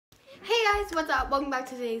Hey guys, what's up? Welcome back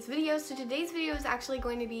to today's video. So today's video is actually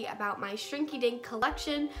going to be about my Shrinky Dink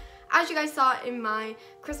collection. As you guys saw in my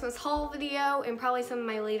Christmas haul video and probably some of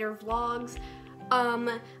my later vlogs,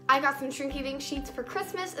 I got some Shrinky Dink sheets for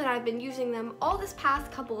Christmas and I've been using them all this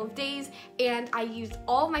past couple of days, and I used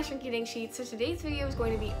all of my Shrinky Dink sheets. So today's video is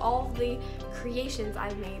going to be all of the creations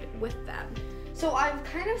I've made with them. So I've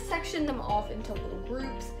kind of sectioned them off into little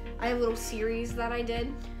groups. I have a little series that I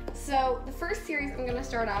did. So the first series I'm gonna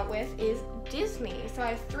start out with is Disney. So I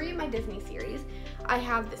have 3 of my Disney series. I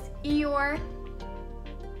have this Eeyore,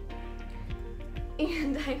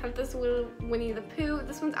 and I have this little Winnie the Pooh.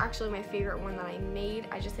 This one's actually my favorite one that I made.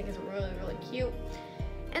 I just think it's really, really cute.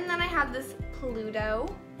 And then I have this Pluto.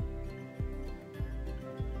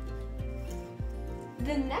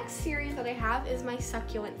 The next series that I have is my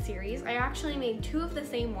Succulent series. I actually made 2 of the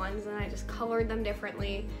same ones and I just colored them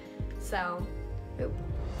differently. So,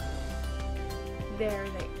 there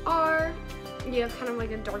they are. You have kind of like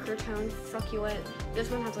a darker tone Succulent. This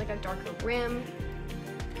one has like a darker rim.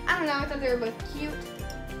 I don't know, I thought they were both cute.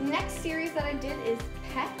 Next series that I did is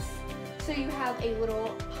Pets. So you have a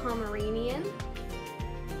little Pomeranian.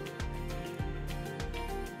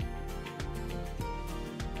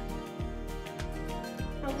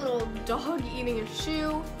 A little dog eating a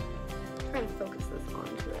shoe. I'm trying to focus this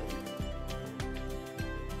onto it.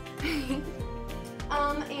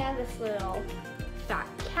 And this little fat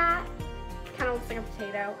cat. Kind of looks like a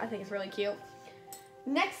potato. I think it's really cute.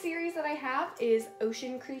 Next series that I have is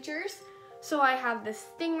Ocean Creatures. So I have this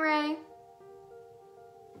stingray,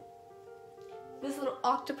 this little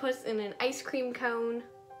octopus in an ice cream cone,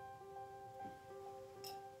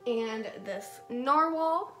 and this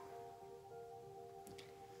narwhal.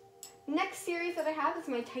 Next series that I have is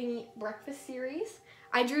my Tiny Breakfast series.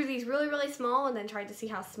 I drew these really, really small and then tried to see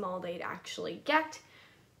how small they'd actually get.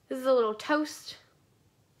 This is a little toast,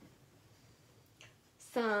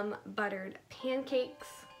 some buttered pancakes,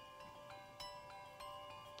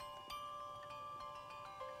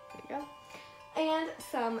 there you go, and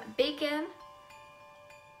some bacon.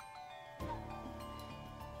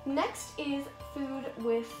 Next is food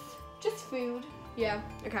with just food. Yeah,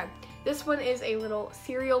 okay. This one is a little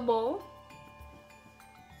cereal bowl.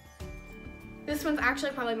 This one's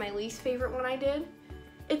actually probably my least favorite one I did.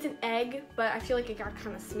 It's an egg, but I feel like it got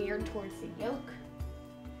kind of smeared towards the yolk.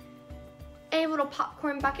 A little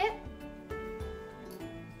popcorn bucket.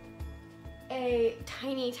 A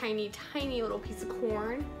tiny, tiny, tiny little piece of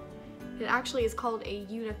corn. It actually is called a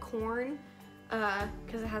unicorn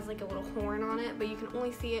because it has like a little horn on it, but you can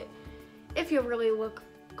only see it if you really look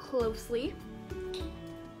closely.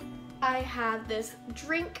 I have this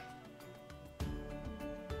drink,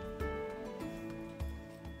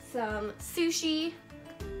 some sushi,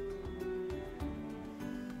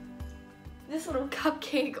 this little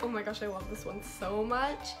cupcake. Oh my gosh, I love this one so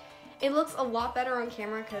much. It looks a lot better on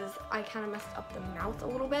camera because I kind of messed up the mouth a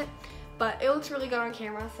little bit, but it looks really good on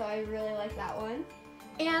camera, so I really like that one.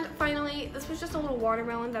 And finally, this was just a little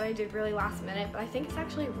watermelon that I did really last minute, but I think it's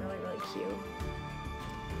actually really, really cute.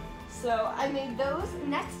 So I made those.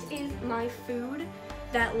 Next is my food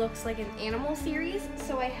that looks like an animal series.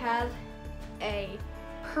 So I have a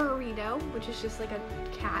burrito, which is just like a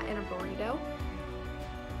cat in a burrito.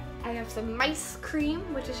 I have some mice cream,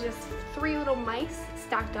 which is just 3 little mice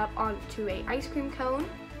stacked up onto a ice cream cone.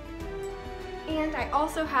 And I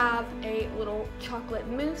also have a little chocolate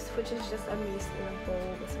mousse, which is just a mousse in a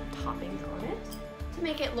bowl with some toppings on it to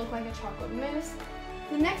make it look like a chocolate mousse.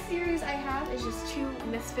 The next series I have is just 2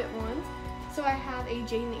 misfit ones. So I have a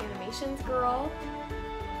Jane the Animations girl,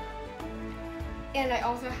 and I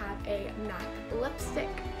also have a MAC lipstick.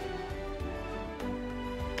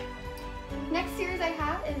 Next series I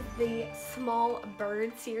have is the Small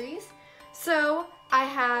Bird series. So I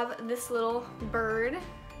have this little bird,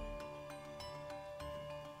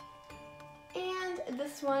 and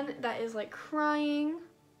this one that is like crying.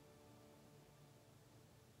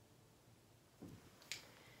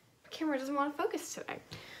 Camera doesn't want to focus today.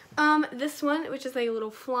 This one, which is a little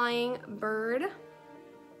flying bird.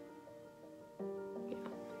 Yeah.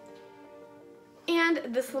 And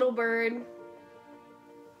this little bird.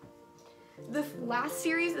 The last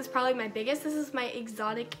series is probably my biggest. This is my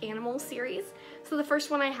exotic animal series. So the first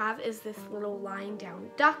one I have is this little lying down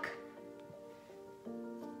duck.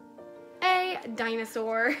 A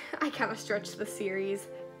dinosaur. I kind of stretched the series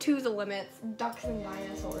to the limits. Ducks and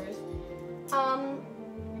dinosaurs.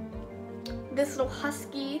 This little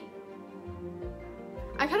husky.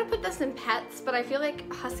 I kind of put this in pets, but I feel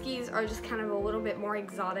like huskies are just kind of a little bit more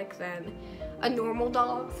exotic than a normal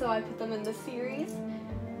dog, so I put them in this series.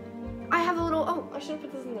 I have a little, oh, I should have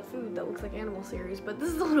put this in the food that looks like Animal Series, but this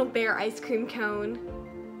is a little bear ice cream cone.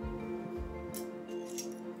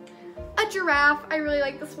 A giraffe, I really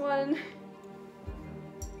like this one.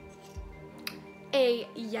 A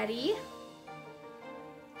yeti.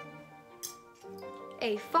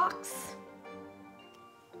 A fox.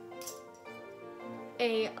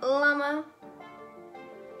 A llama.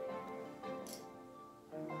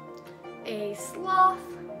 A sloth.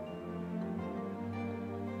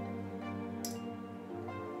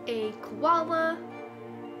 A koala.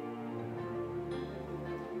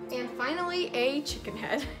 And finally, a chicken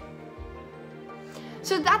head.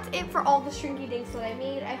 So that's it for all the Shrinky Dinks that I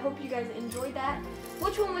made. I hope you guys enjoyed that.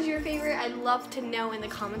 Which one was your favorite? I'd love to know in the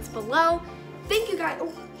comments below. Thank you guys.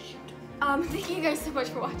 Oh, shoot. Thank you guys so much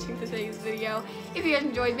for watching today's video. If you guys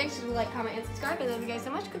enjoyed, make sure to like, comment, and subscribe. I love you guys so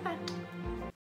much. Goodbye.